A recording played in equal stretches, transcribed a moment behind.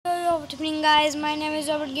Good evening guys, my name is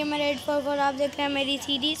Robert gamer 844। आप देख रहे हैं मेरी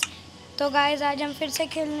सीरीज़। तो गाइस आज हम फिर से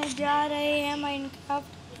खेलने जा रहे हैं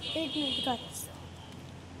माइनक्राफ्ट 8 मिनट का।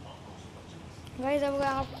 गाइस अगर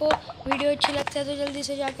आपको वीडियो अच्छी लगती है तो जल्दी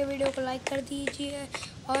से जाके वीडियो को लाइक कर दीजिए,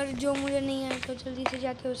 और जो मुझे नहीं है तो जल्दी से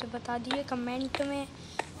जाके उसे बता दीजिए कमेंट में।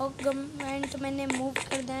 और कमेंट मैंने मूव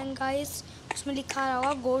कर दें गाइस, उसमें लिखा रहा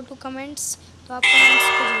होगा गो टू कमेंट्स, तो आप कमेंट्स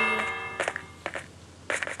पे जाइए।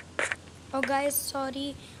 और गाइस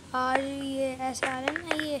सॉरी, आज ये ऐसे आ रहा है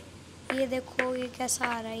ना, ये देखो ये कैसा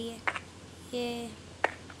आ रहा है, ये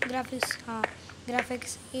ग्राफिक्स। हाँ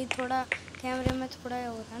ग्राफिक्स ये थोड़ा कैमरे में थोड़ा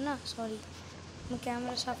हो रहा है ना, सॉरी मैं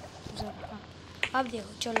कैमरा साफ कर सकता। अब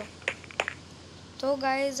देखो चलो। तो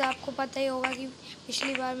गाइस आपको पता ही होगा कि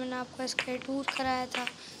पिछली बार मैंने आपको इसका टूर कराया था,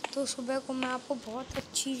 तो सुबह को मैं आपको बहुत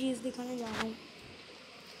अच्छी चीज़ दिखाने जा रहा हूँ।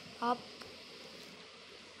 आप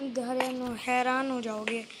हैरान हो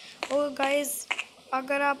जाओगे। और गाइस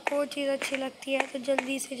अगर आपको वो चीज़ अच्छी लगती है तो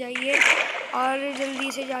जल्दी से जाइए और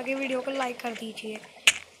जल्दी से जाके वीडियो को लाइक कर दीजिए,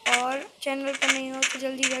 और चैनल पर नहीं हो तो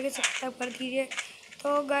जल्दी जाके सब्सक्राइब कर दीजिए।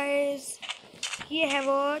 तो गाइस ये है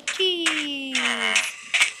वो चीज़,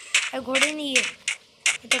 घोड़े नहीं ये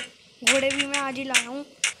तो घोड़े भी मैं आज ही लाया हूँ।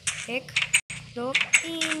 1 2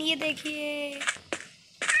 3 ये देखिए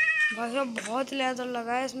भाई साहब, बहुत लेदर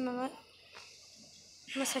लगा है इसमें।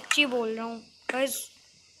 मैं सच्ची बोल रहा हूँ गाइस,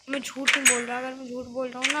 मैं झूठ नहीं बोल रहा। अगर मैं झूठ बोल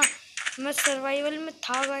रहा हूँ ना, मैं सर्वाइवल में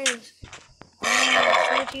था गाइस।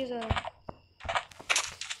 सही चीज़ है।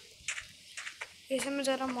 इसे मैं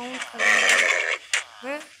ज़रा माउंट कर रहा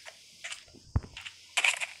हूँ।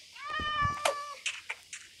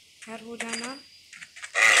 यार हो जाना।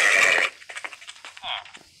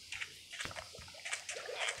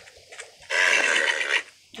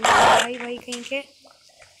 भाई भाई कहीं के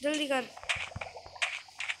जल्दी कर।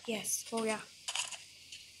 यस हो गया।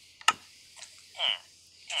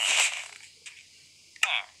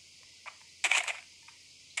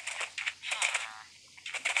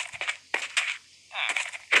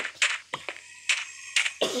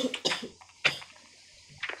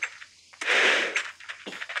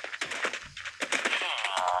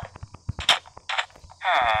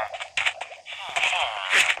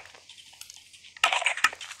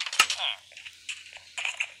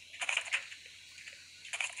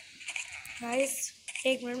 गाइस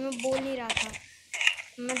 1 मिनट में बोल नहीं रहा था,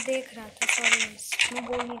 मैं देख रहा था। सॉरी गाइस, मैं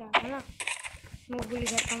बोल नहीं रहा था ना, मैं भूल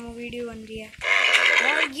गया था। मैं वीडियो बन रही है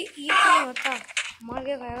यार। ये क्या होता, मार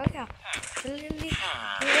के खाएगा क्या? जल्दी जल्दी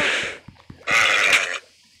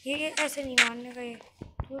ये ऐसे नहीं मारने का। ये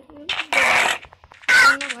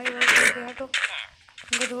भाई भाई कर गया तो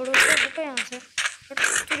गधोड़ो से हटो यहाँ से। हट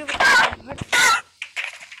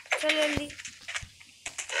चल जल्दी,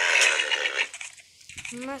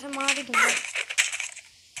 मैं से मार ही दूंगा।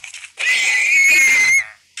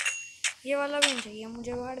 ये वाला भी नहीं चाहिए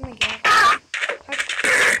मुझे, बाहर में गया। हट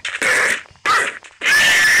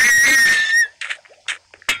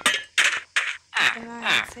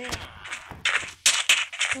से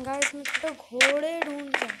गाइस, मैं थोड़ा घोड़े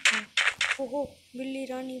ढूंढ जाता हूँ। ओहो बिल्ली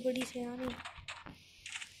रानी बड़ी सियानी।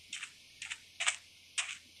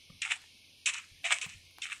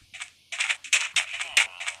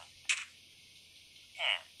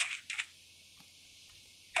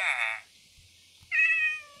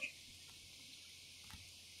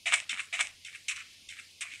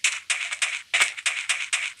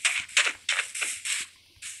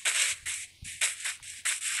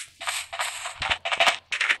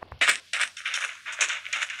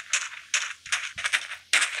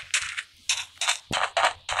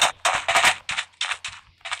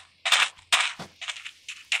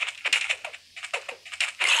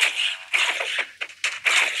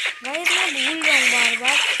 गाइस मैं भूल रहा हूँ बार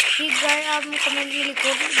बार। ठीक गाइस आप कमेंट में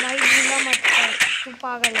लिखो कि भाई भूला मत कर, तू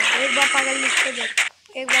पागल है। एक बार पागल लिख के दो,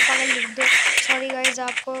 एक बार पागल लिख दो। सॉरी गाइस,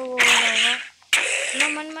 आपको वो हो रहा होगा। मैं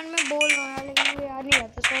मन मन में बोल रहा हूँ लेकिन मुझे याद नहीं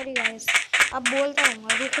आता। सॉरी गाइस, अब बोलता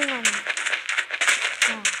रहूँगा, रुकूंगा नहीं।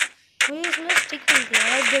 हाँ मुझे इसमें स्टिक मिलती है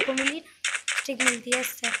गाइस, देखो मिली ना, स्टिक मिलती है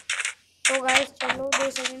इससे। तो गाइस चलो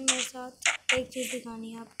 2 सेकंड मेरे साथ, एक चीज़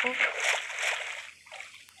दिखानी है आपको।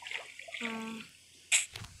 हाँ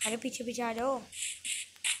अरे पीछे पीछे आ जाओ,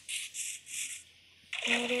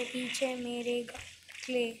 मेरे पीछे मेरे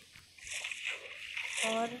क्ले।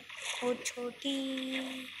 और वो छोटी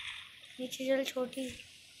नीचे चल, छोटी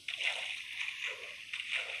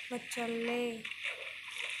मत चल ले।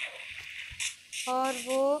 और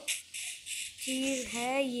वो चीज़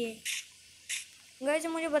है ये गाइस,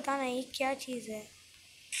 मुझे बताना है ये क्या चीज़ है।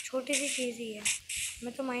 छोटी सी चीज़ ही है।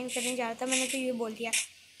 मैं तो माइंड करने जा रहा था, मैंने तो ये बोल दिया।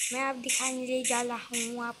 मैं आप दिखाने ले जा रहा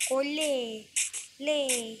हूँ आपको। ले ले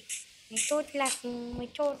चोटला मैं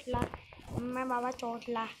चोटला मैं बाबा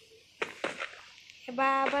चोटला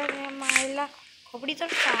बाबा ने मारला खोपड़ी तो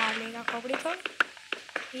लेगा खोपड़ी तो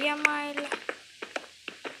ये मारला।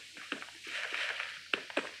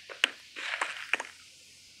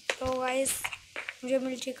 तो गाइस मुझे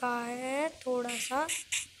मिल चुका है थोड़ा सा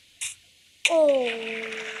ओ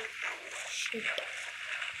शिट।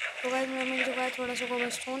 तो गाइस मुझे मिल चुका है थोड़ा सा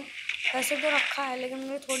कोबलस्टोन। वैसे तो रखा है लेकिन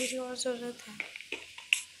मुझे थोड़ी सी और ज़रूरत है।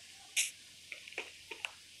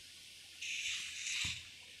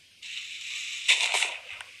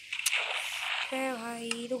 अरे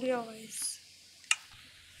भाई रुक जाओ गाइस।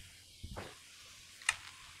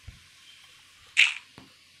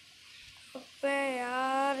 अबे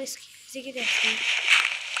यार इसकी ऐसी की तैसी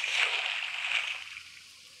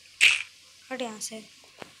हट यहाँ से।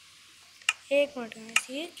 एक मिनट गाइस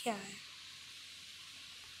ये क्या है?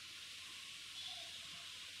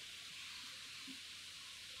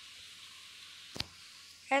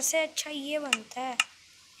 ऐसे अच्छा ये बनता है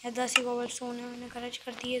या 10 ही कोबलस्टोन है मैंने खर्च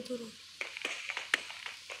कर दिए तो।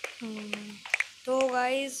 तो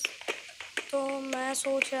गाइस तो मैं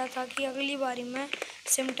सोच रहा था कि अगली बारी में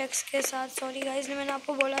सिमटेक्स के साथ सॉरी गाइस मैंने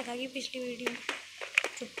आपको बोला था कि पिछली वीडियो में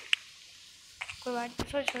कोई बात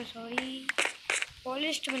नहीं सॉरी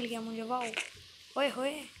पॉलिश्ड मिल गया मुझे वाओ ओए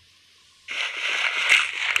होए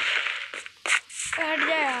हट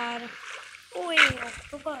जा यार। ओए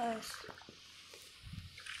ऑक्टोपस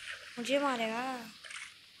मुझे मारेगा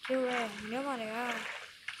क्यों है मुझे मारेगा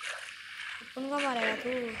उनका मारेगा तू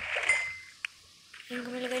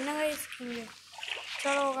इनको मिल गई ना गाइस मुझे।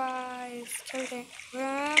 चलो गाइस चलते हैं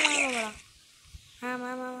बड़ा मैं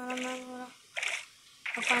बड़ा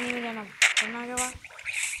अब पानी में जाना करना के बाद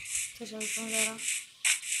तो चलता हूँ ज़रा।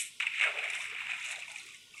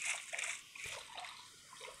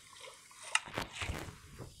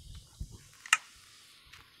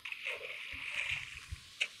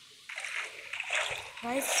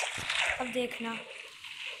 गाइस अब देखना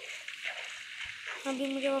अभी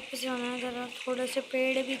मुझे वापस जाना है ज़रा थोड़े से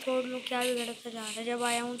पेड़ भी तोड़ लूँ। क्या बिगड़ता जा रहा है जब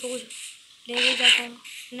आया हूँ तो कुछ ले भी जाता हूँ।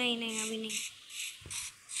 नहीं अभी नहीं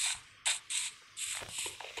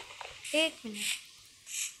एक मिनट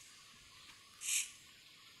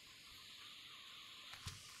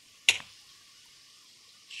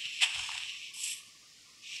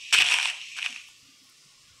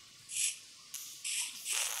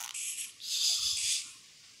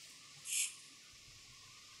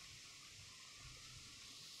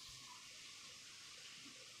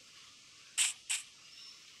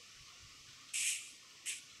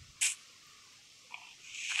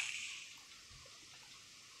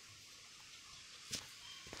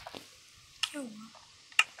क्या हुआ?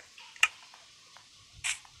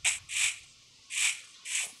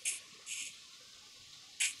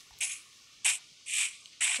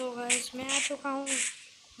 तो गाइस मैं आ चुका हूँ।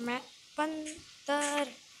 मैं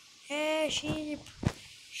बंदर है शीप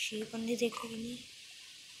बंदी देखोगी नहीं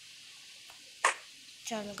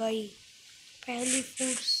चल गई पहली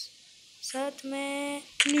फुर्सत में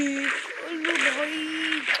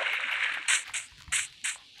भाई।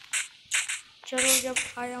 चलो जब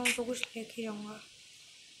आया हूँ तो कुछ लेके जाऊँगा।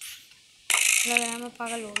 लग रहा है मैं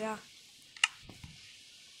पागल हो गया।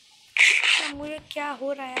 मुझे क्या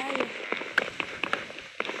हो रहा है यार?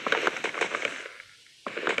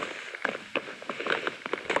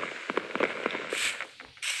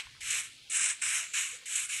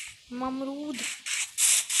 ममरूद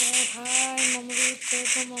भाई ममरूद पे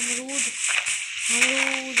तो ममरूद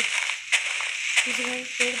किसी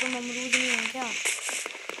पेड़ पर ममरूद नहीं है क्या?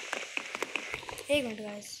 एक मिनट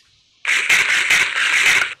गाइस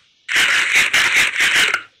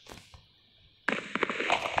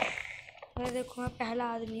मैं देखो मैं पहला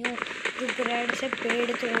आदमी हूँ जो ब्रेड से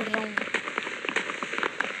पेड़ तोड़ रहा हूँ।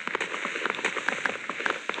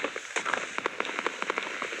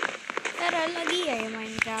 यार अलग ही है ये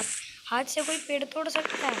माइनक्राफ्ट। हाथ से कोई पेड़ तोड़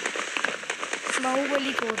सकता है?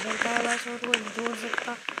 बाहुबली तोड़ सकता है बस और कोई नहीं तोड़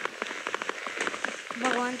सकता।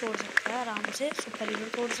 भगवान तोड़ सकता है आराम से सुपर हीरो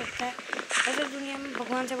तोड़ सकता है। वैसे दुनिया में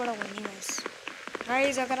भगवान से बड़ा कोई नहीं बस।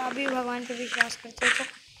 गाइस अगर आप भी भगवान पे विश्वास करते हो तो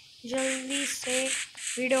जल्दी से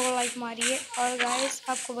वीडियो को लाइक मारिए। और गाइस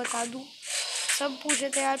आपको बता दूं सब पूछे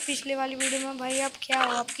थे यार पिछले वाली वीडियो में भाई आप क्या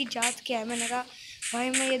हो आपकी जात क्या है? मैंने कहा भाई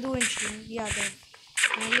मैं यदुवंश हूँ यादव।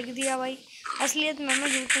 मैंने लिख दिया भाई असलियत में मैं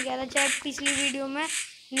झूठ नहीं कह रहा। चाहे पिछली वीडियो में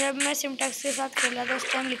जब मैं सिमटेक्स के साथ खेला था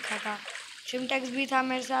उस टाइम लिखा था सिमटेक्स भी था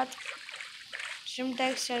मेरे साथ।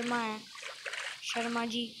 सिमटेक्स शर्मा है शर्मा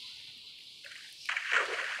जी।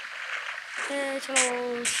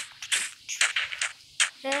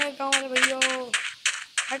 चलो गाँव वाले भैया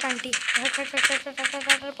हट आंटी हट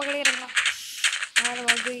पकड़े रखना यार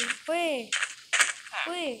भाग गई। ओए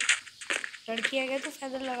ओए, लड़की है क्या? तू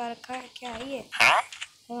फेदर लगा रखा है क्या? है ये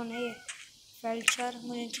कौन है? ये फेल्चर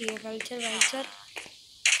मुझे चाहिए। फेल्चर वेल्चर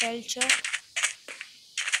फेल्चर।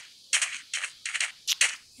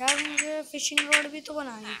 यार मुझे फिशिंग रॉड भी तो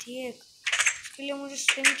बनानी थी एक, उसके लिए मुझे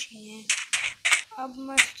स्ट्रिंग चाहिए। अब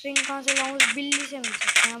मैं स्ट्रिंग कहाँ से लाऊँ? बिल्ली से मिल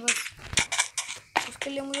सकते हैं बस। उसके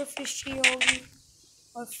लिए मुझे फ़िश चाहिए होगी,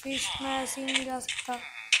 और फिश में ऐसे ही नहीं जा सकता,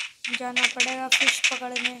 जाना पड़ेगा फिश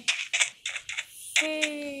पकड़ने।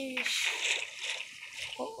 फिश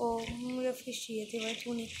ओ मुझे फिश चाहिए थे भाई।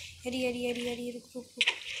 तू नहीं, हरी हरी हरी हरी, रुक रुक रुक,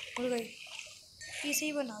 भूल गई। इसे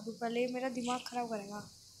ही बना दूँ पहले, मेरा दिमाग ख़राब करेगा।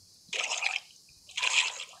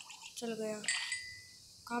 चल गया।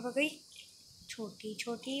 कहाँ पर गई? छोटी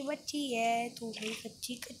छोटी बच्ची है तू, गई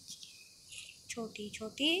कच्ची कच्ची। छोटी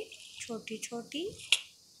छोटी छोटी छोटी।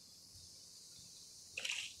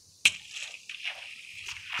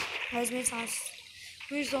 में सांस,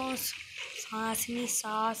 मेरी सांस, सांस नहीं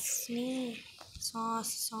सांस नहीं, सांस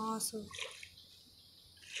सांस।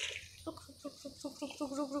 रुक रुक रुक रुक रुक रुक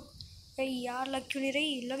रुक रुक रुक। अरे यार लग क्यों नहीं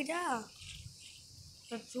रही? लग जा,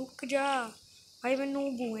 रुक जा भाई। मैं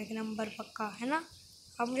नूब हूँ एक नंबर पक्का, है ना?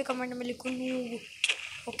 आप मुझे कमेंट में लिखो नूब,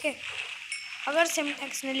 ओके? अगर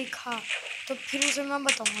सिमटेक्स ने लिखा तो फिर उसे मैं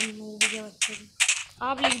बताऊँगा नूब के बच्चे को।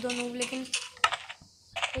 आप लिख दो नूब, लेकिन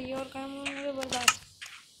कोई और काम मुझे बर्दाश्त।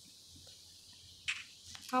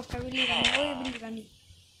 हाँ बिल्ली रानी, ओए बिल्ली रानी,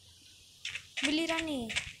 बिल्ली रानी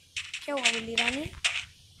क्या हुआ? बिल्ली रानी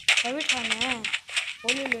हैबिट खाना है? ओ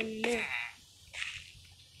ले ले ले,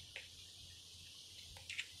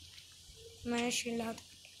 मैंने शील्ड हाथ।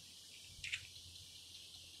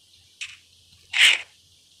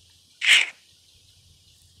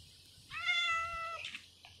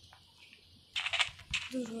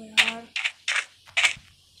 दूर हो यार।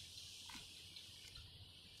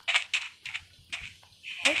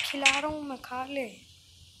 अरे खिला रहा हूँ मैं, खा ले।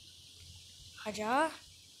 आजा,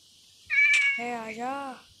 है आजा।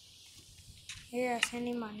 ये ऐसे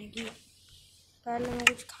नहीं मानेगी, पहले मैं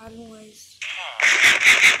कुछ खा लूँगा इस।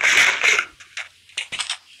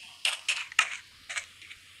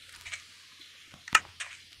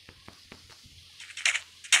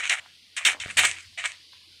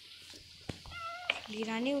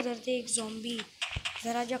 लीरानी उधर से एक ज़ॉम्बी,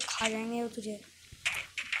 ज़रा जब खा जाएंगे वो तुझे।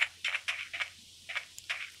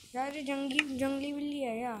 यार ये जंगली बिल्ली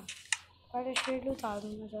है क्या? पहले शील्ड उतार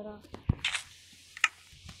दूँ मैं ज़रा।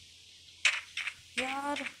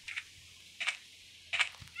 यार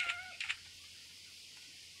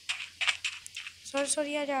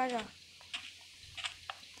सॉरी आजा आजा।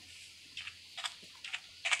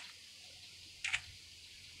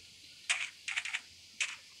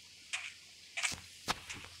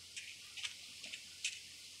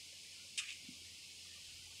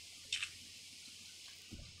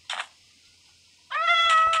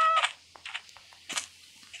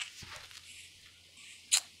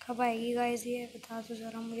 कब आएगी गाइस ये बता दो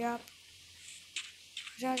ज़रा मुझे आप।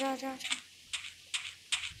 जा जा जा जा।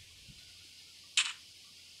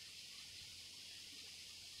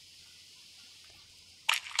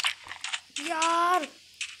 यार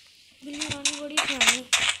बिल्ली रानी बड़ी सयानी,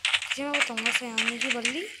 तुझे मैं बताऊँगा सयानी की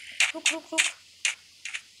बल्ली। रुक रुक रुक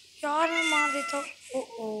यार, मैं मार देता हूँ।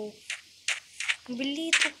 ओ बिल्ली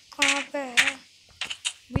तो कहाँ पे है?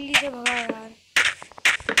 बिल्ली से भगा यार।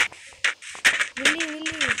 बिल्ली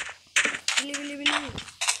बिल्ली बिल्ली बिल्ली बिल्ली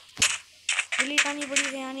बिल्ली रानी बड़ी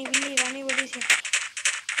सयानी, बिल्ली रानी बड़ी से।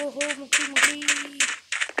 ओहो मकड़ी मकड़ी,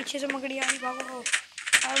 पीछे से मकड़ी आ रही, भागो।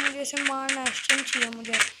 और मुझे इसे मारना है, स्ट्रिंग चाहिए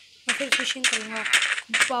मुझे, मैं फिर फिशिंग करूँगा।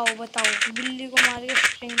 पाओ बताओ, बिल्ली को मार के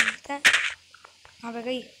स्ट्रिंग मिलता है? कहाँ पे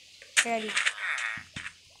गई? पहली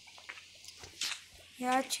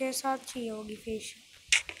यार 6-7 चाहिए होगी फिश,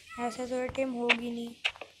 ऐसे तो टीम होगी नहीं।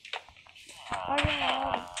 अरे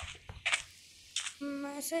यार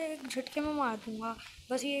मैं इसे एक झटके में मार दूंगा,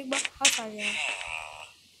 बस ये एक बार पास आ जाए।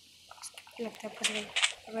 लगता है फंस गई।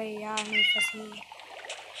 अरे यार नहीं फंसी।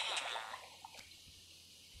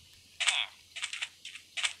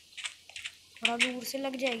 थोड़ा दूर से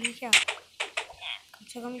लग जाएगी क्या? कम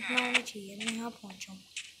से कम इतना होना चाहिए, मैं यहाँ पहुँचाऊँ।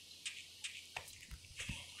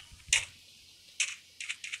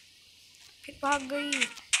 फिर भाग गई।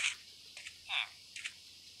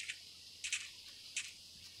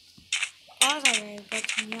 पास आ जाएगा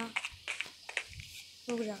चिड़िया,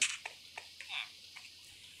 रुक जा।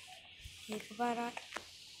 एक बार आ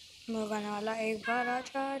गाने वाला, एक बार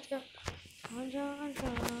आजा आजा आजा आजा।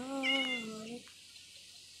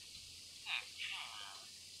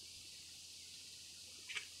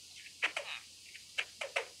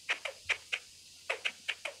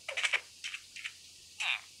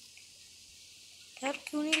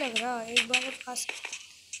 गया एक बार के पास।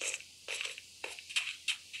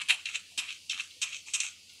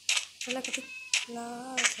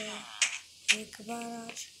 एक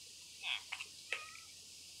बार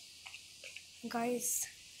गाइस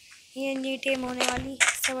ये नई टेम होने वाली,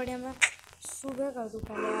 इससे बढ़िया मैं सुबह कर दूँ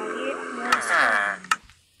पहले यार। ये मॉन्स्टर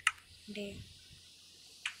डे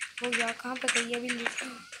हो गया। कहाँ पे गई है बिल्ली?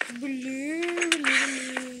 बिल्ली बिल्ली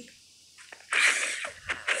बिल्ली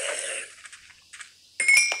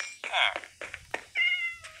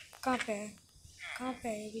कहाँ पे है? कहाँ पे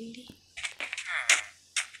है बिल्ली?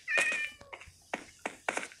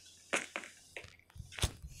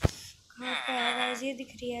 कहाँ पे है गाइस? ये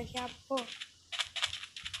दिख रही है कि आपको?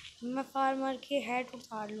 मैं फार्मर की हेड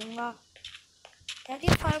उतार लूँगा यार।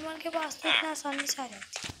 ये फार्मर के पास तो इतना आसानी से आ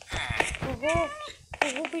जाती। ओहो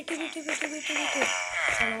ओहो बेटी बेटी बेटी बेटी बेटी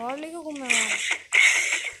तलवार लेके घूमना है।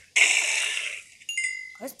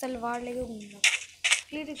 बस तलवार लेके घूमना।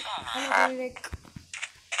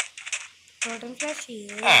 Rotten flash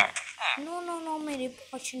no no no मेरे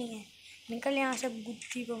पास नहीं है। निकल यहाँ से,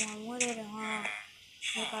 गुत्ती पे मारूंगा तेरे। हाँ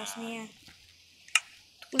मेरे पास नहीं है।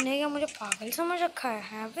 तूने क्या मुझे पागल समझ रखा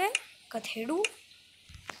है बे कथेड़ू?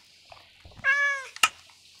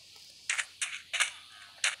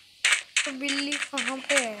 तो बिल्ली कहाँ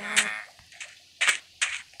पे है यार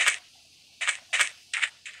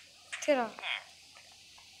तेरा?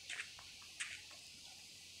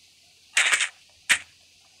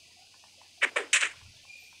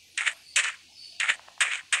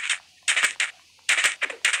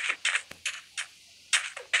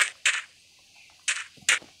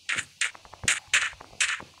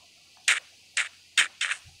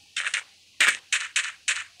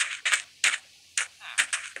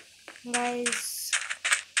 गाइस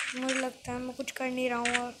मुझे लगता है मैं कुछ कर नहीं रहा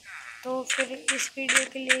हूँ, और तो फिर इस वीडियो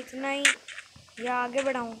के लिए इतना ही, या आगे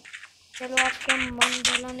बढ़ाऊँ? चलो आपके मन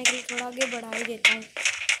बहलाने के लिए थोड़ा आगे बढ़ा ही देता हूँ।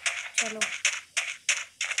 चलो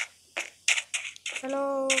चलो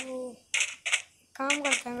काम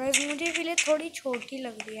करते हैं गाइस। मुझे इसलिए थोड़ी छोटी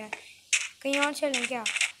लग रही है। कहीं और चलें क्या?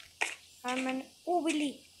 यार मैंने ओ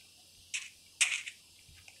बिल्ली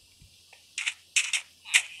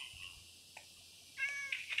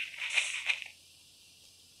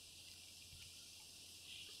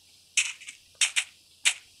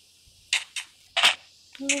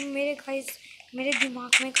मेरे गाइस मेरे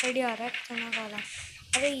दिमाग में खड़ी आ रहा है खतरनाक वाला।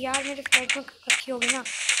 अरे यार मेरे फ्लैट में रखी होगी ना,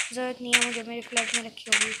 ज़रूरत नहीं है मुझे मेरे फ्लैट में रखी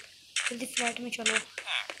होगी। जल्दी फ्लैट में चलो।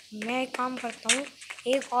 मैं एक काम करता हूँ,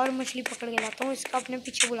 एक और मछली पकड़ के लाता हूँ, इसका अपने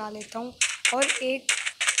पीछे बुला लेता हूँ, और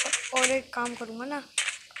एक काम करूँगा ना,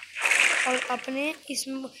 और अपने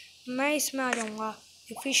इसमें मैं इसमें आ जाऊँगा।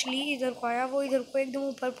 फिशली इधर को आया, वो इधर को एकदम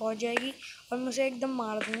ऊपर पहुँच जाएगी और मुझे एकदम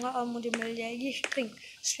मार दूँगा और मुझे मिल जाएगी स्ट्रिंग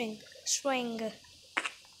स्ट्रिंग स्ट्रिंग।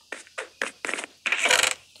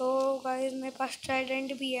 तो गाइस मेरे पास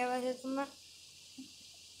ट्राइडेंट भी है वैसे, तो मैं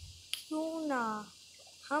क्यों ना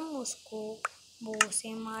हम उसको वो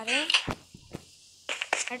से मारें।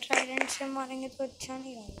 ट्राइडेंट से मारेंगे तो अच्छा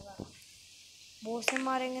नहीं रहेगा, वो से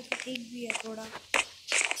मारेंगे तो ठीक भी है थोड़ा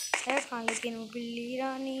है कहाँ। लेकिन वो बिल्ली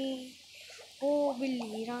रानी, ओ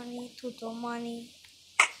बिल्ली रानी तू तो मानी,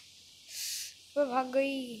 वो भाग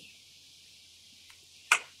गई।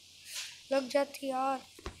 लग जाती यार।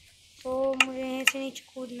 तो मुझे यहाँ से नीचे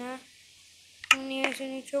कूदना है, यहाँ से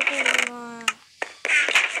नीचे कूदना है।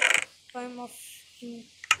 टाइम ऑफ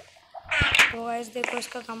तो गाइस देखो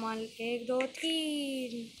इसका कमाल। 1 2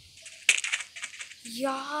 3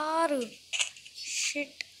 यार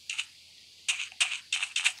शिट।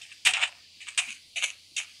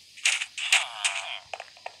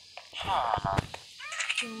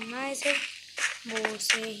 क्यों ना इसे वो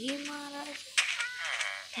से ही मारा जाए।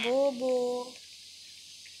 वो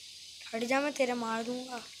हट जा, मैं तेरे मार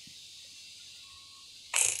दूंगा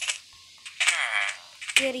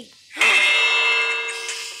तेरी।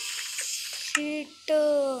 शिट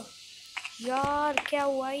यार क्या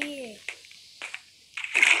हुआ ये?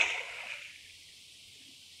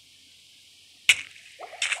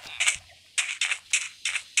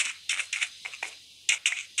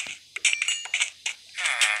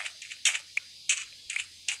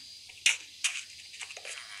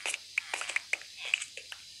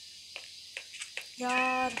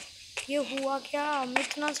 यार ये हुआ क्या? मैं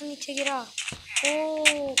इतना से नीचे गिरा। ओ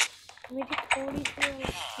मेरी थोड़ी सी हेल्प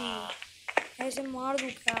थी, ऐसे मार दूँ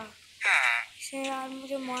क्या इसे? यार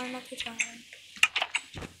मुझे मारना तो चाह रहा है।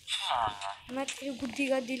 मैं तेरी गुद्दी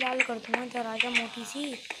का दिलाल कर दूँगा, इधर आजा मोटी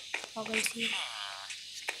सी पागल सी।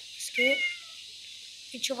 इसके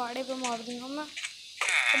पिछवाड़े पे मार दूँगा मैं।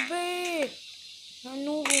 अबे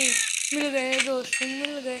नन्नू मिल गए दोस्त,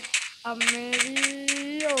 मिल गए। अब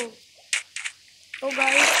मेरी लो तो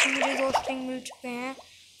गाइस मुझे 2 स्ट्रिंग मिल चुके हैं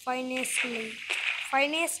फाइनेसली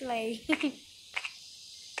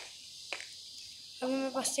अभी मेरे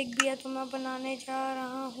पास स्टिक भी है तो मैं बनाने जा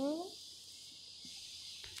रहा हूँ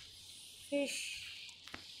फिश।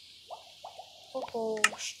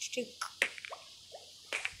 ओह स्टिक,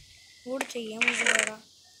 वुड चाहिए मुझे ज़रा।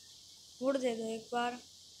 वुड दे दो एक बार,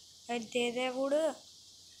 दे दे वुड।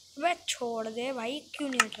 वह छोड़ दे भाई, क्यों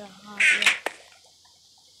नहीं हट रहा। हाँ दिया।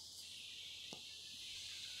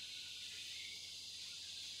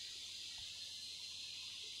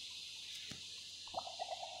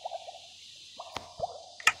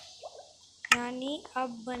 यानी अब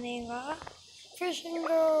बनेगा फिशिंग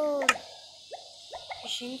रोड।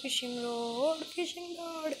 Fishing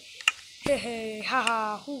road. हे हा हा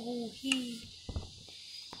हु ही।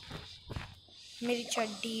 मेरी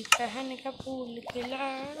चड्डी पहन का फूल खिला।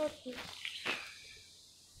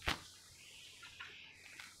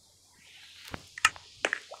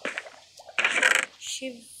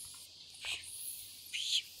 शिव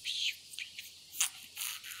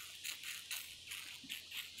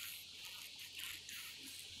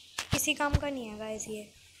किसी काम का नहीं है गाइस ये।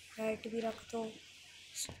 बैट भी रख दो,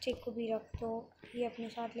 स्टिक भी रख दो, ये अपने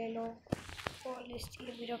साथ ले लो, पॉलिश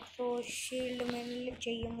ये भी रख दो। शील्ड में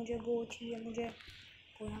चाहिए मुझे, वो चाहिए मुझे।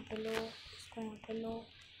 इसको यहाँ पे लो, इसको यहाँ पे लो,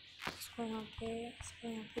 इसको यहाँ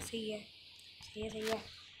पे। सही है।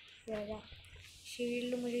 जा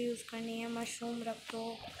शील्ड मुझे यूज़ करनी है। मशरूम रख दो,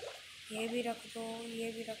 ये भी रख दो,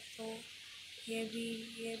 ये भी रख दो, ये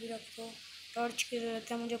भी रख दो। टॉर्च की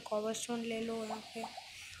ज़रूरत है मुझे, कॉबलस्टोन ले लो यहाँ पे।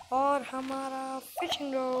 और हमारा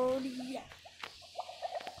फिशिंग रोड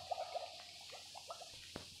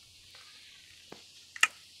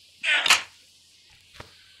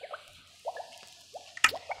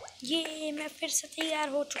ये मैं फिर से तैयार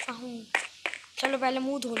हो चुका हूँ। चलो पहले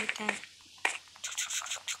मुंह धो लेते हैं।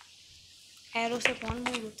 एरो से कौन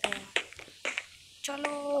मुंह धोता है।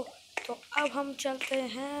 चलो तो अब हम चलते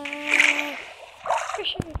हैं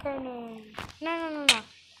फिशिंग करने। ना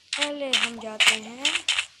पहले हम जाते हैं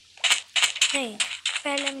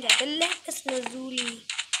लेपिस लजूली।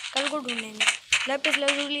 कल को ढूंढेंगे लेपिस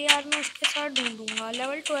लजूली यार। मैं उसके साथ ढूंढूंगा,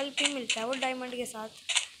 लेवल 12 पे मिलता है वो, डायमंड के साथ,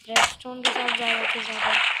 रेडस्टोन के साथ ज़्यादा से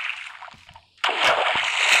ज़्यादा।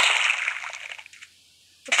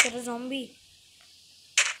 तो तेरा ज़ॉम्बी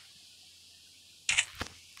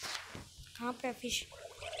कहाँ पे? फिश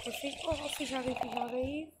आ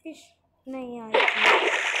गई। फिश नहीं आई थी,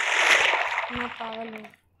 मैं पागल हूँ।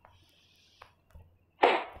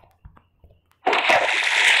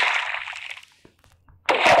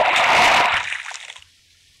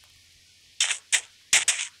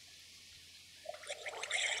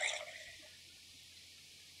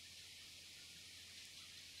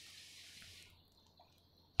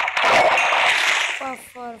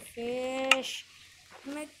 पफर फिश,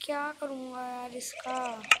 मैं क्या करूँगा यार इसका।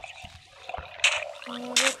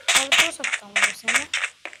 मुझे कर तो सकता हूँ वैसे मैं।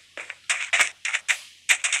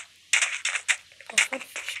 पफर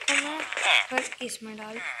फिश को मैं पर इसमें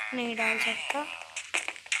नहीं डाल सकता।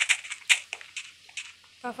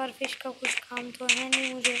 पफर फिश का कुछ काम तो है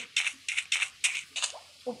नहीं, मुझे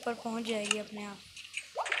ऊपर पहुँच जाएगी अपने आप।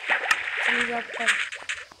 चलिए जब पर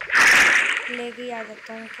लेके आ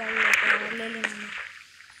जाता हूँ। क्या ले लेना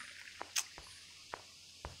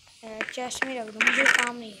चेस्ट में रख दो, मुझे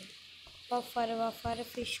काम नहीं है पफर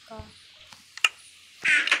फिश का।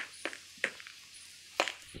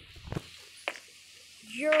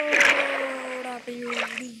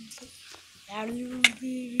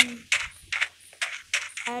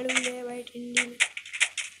 आलू ले भाई, भिंडी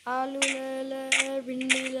आलू ले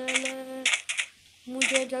भिंडी ले।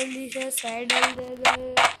 मुझे जल्दी से सैडल दे दे।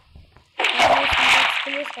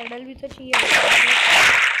 सैडल भी तो चाहिए।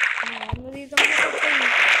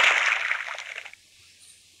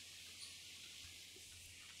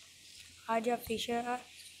 आजा फिशर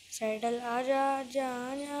सैडल, आजा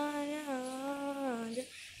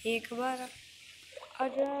एक बार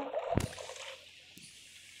आजा।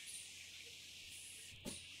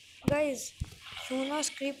 गाइस सोना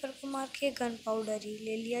स्क्रीपर को मार के गन पाउडर ही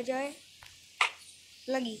ले लिया जाए।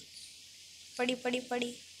 लगी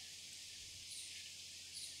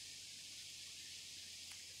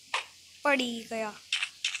पड़ी गया।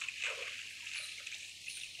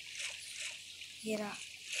 ये रहा।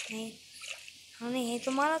 नहीं यही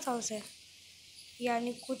तो मारा था उसे,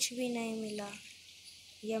 यानी कुछ भी नहीं मिला।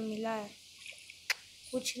 या मिला है?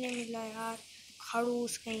 कुछ नहीं मिला यार,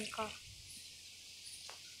 खड़ूस कहीं का।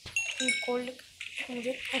 कोल्ड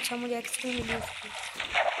मुझे एक्सपी मिली उसकी।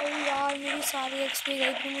 अरे यार मेरी सारी एक्सपी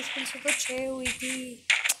गई थी, मुश्किल से तो 6 हुई थी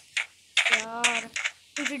यार।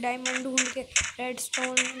 मुझे डायमंड ढूंढ के, रेड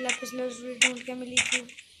स्टोन, लैपिस लाज़ूली ढूंढ के मिली थी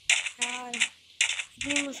यार,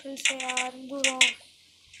 इतनी मुश्किल से यार। दूर हो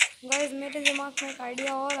गाइस, मेरे दिमाग में एक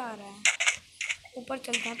आइडिया और आ रहा है। ऊपर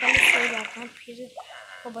चलते हैं, पहले सो जाते हैं, फिर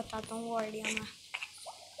वो बताता हूँ वो आइडिया मैं।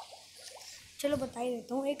 चलो बता ही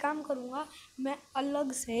देता हूँ। एक काम करूँगा, मैं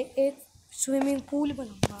अलग से एक स्विमिंग पूल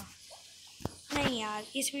बनाऊँगा। नहीं यार,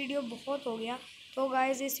 इस वीडियो बहुत हो गया। तो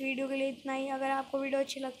गाइस, इस वीडियो के लिए इतना ही। अगर आपको वीडियो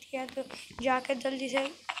अच्छी लगती है तो जाकर जल्दी से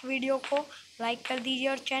वीडियो को लाइक कर दीजिए,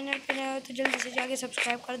 और चैनल पे नए हो तो जल्दी से जाके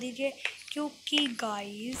सब्सक्राइब कर दीजिए, क्योंकि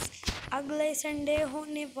गाइस अगले संडे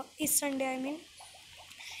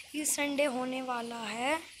इस संडे होने वाला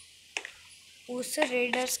है उस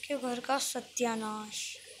रेडर्स के घर का सत्यानाश।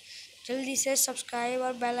 जल्दी से सब्सक्राइब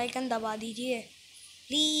और बेल आइकन दबा दीजिए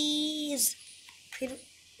प्लीज़। फिर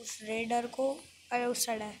उस रेडर को, अरे उस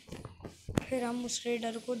साइड है, फिर हम उस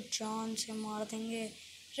रेडर को जान से मार देंगे।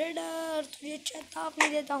 रेडर, तुझे चेतावनी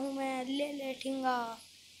देता हूँ मैं, ले लेटिंगा।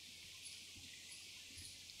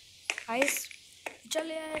 गाइस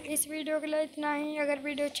चलिए, इस वीडियो के लिए इतना ही। अगर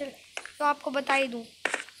वीडियो चल तो आपको बता ही दूँ,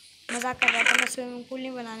 मजाक कर रहा था, मैं स्विमिंग पूल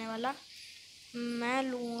नहीं बनाने वाला। मैं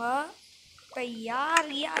लूँगा यार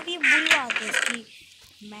ये बुरी बात है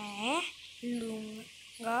इसकी। मैं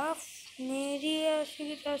लूँगा मेरी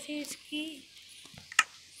ऐसी तैसी इसकी।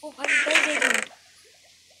 वो भाई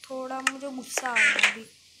थोड़ा मुझे गुस्सा आ रहा है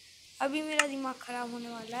अभी मेरा दिमाग ख़राब होने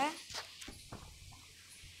वाला है।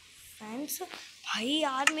 फैंस भाई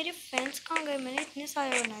यार, मेरे फैंस कहाँ गए? मैंने इतने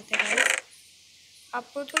सारे बनाए थे गाइस,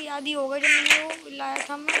 आपको तो याद ही होगा जब मैंने वो लाया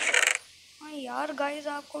था मैं। हाँ यार गाइस,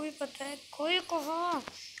 आपको भी पता है कोई कहाँ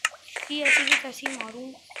कि ऐसी की तैसी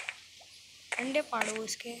मारूं। अंडे पाड़ो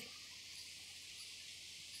इसके।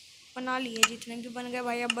 बना लिए जितने भी बन गए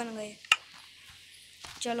भाई, अब बन गए।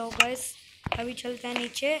 चलो गाइस, अभी चलते हैं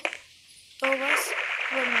नीचे। तो बस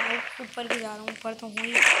वो मैं ऊपर की जा रहा हूँ, ऊपर तो हूँ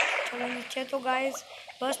ही। चलो नीचे। तो गाइस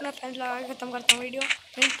बस मैं फैंस लगा के ख़त्म करता हूँ वीडियो।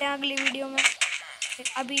 मिलते हैं अगली वीडियो में,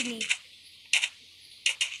 अभी नहीं।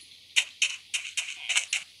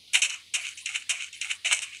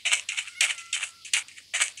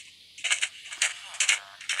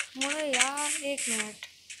 मुझे यार एक मिनट,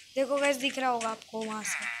 देखो गाइस, दिख रहा होगा आपको वहाँ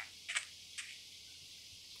से।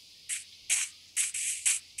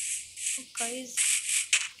 गाइस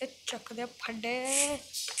चक दे फड्डे।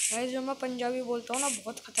 गाइस जो मैं पंजाबी बोलता हूँ ना,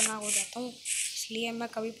 बहुत ख़तरनाक हो जाता हूँ, इसलिए मैं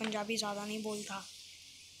कभी पंजाबी ज़्यादा नहीं बोलता।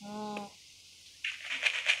 हाँ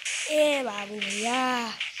ए बाबू भैया,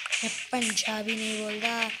 मैं पंजाबी नहीं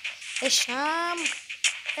बोलता। ए शाम,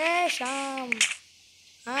 ए शाम।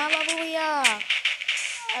 हाँ बाबू भैया,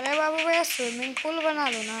 अरे बाबू भैया स्विमिंग पूल बना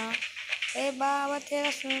लो ना। ए बाबा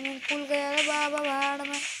तेरा स्विमिंग पूल गया रे बाबा भाड़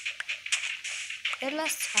में, तेरा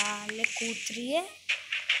साले कूद रही है।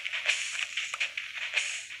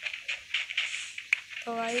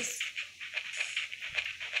 तो गाइस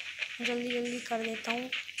जल्दी जल्दी कर देता हूँ,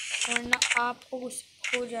 वरना आपको कुछ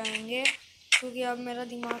हो जाएंगे, क्योंकि अब मेरा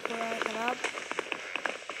दिमाग हो रहा है ख़राब।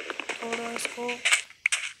 थोड़ा इसको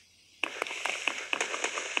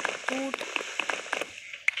टूट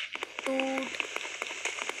टूट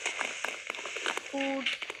टूट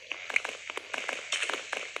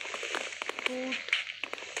टूट।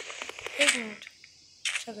 एक मिनट,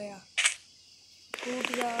 अच्छा गया।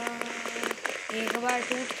 टूट जा, एक बार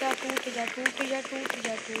टूट जा, टूट जा, टूट जा, टूट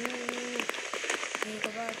जा, टूट। एक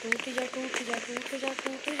बार टूट जा, टूट जा, टूट जा,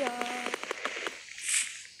 टूट जा।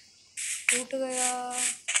 टूट गया।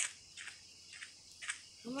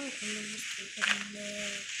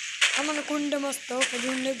 अमन कुंड मस्त हो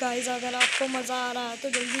करूँगे। गाइस अगर आपको मज़ा आ रहा है तो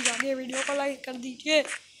जल्दी जाके वीडियो को लाइक कर दीजिए,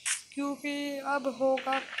 क्योंकि अब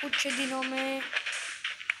होगा कुछ दिनों में।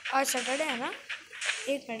 आज सैटरडे है ना।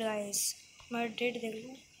 एक मिनट गाइस, मैं डेट देख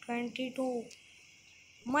लूँ। 22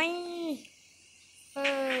 मई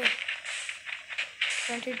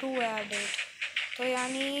 22 है डेट, तो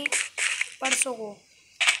यानी परसों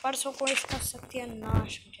को इसका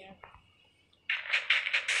सत्यानाश हो जाएगा।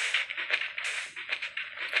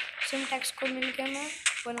 सिंटैक्स को मिलकर मैं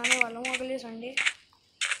बनाने वाला हूँ अगले संडे,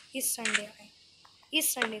 इस संडे का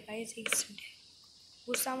इस संडे।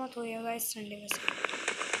 गुस्सा मत होइएगा इस संडे में से।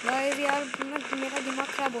 गाइस यार मेरा दिमाग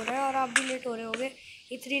ख़राब हो रहा है और आप भी लेट हो रहे होगे।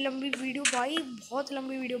 इतनी लंबी वीडियो भाई, बहुत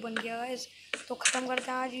लंबी वीडियो बन गया गाइस। तो ख़त्म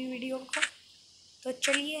करते हैं आज की वीडियो को। तो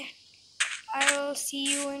चलिए, I will see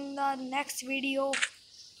you in the next video.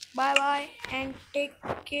 Bye bye and take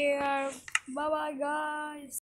care. Bye bye guys.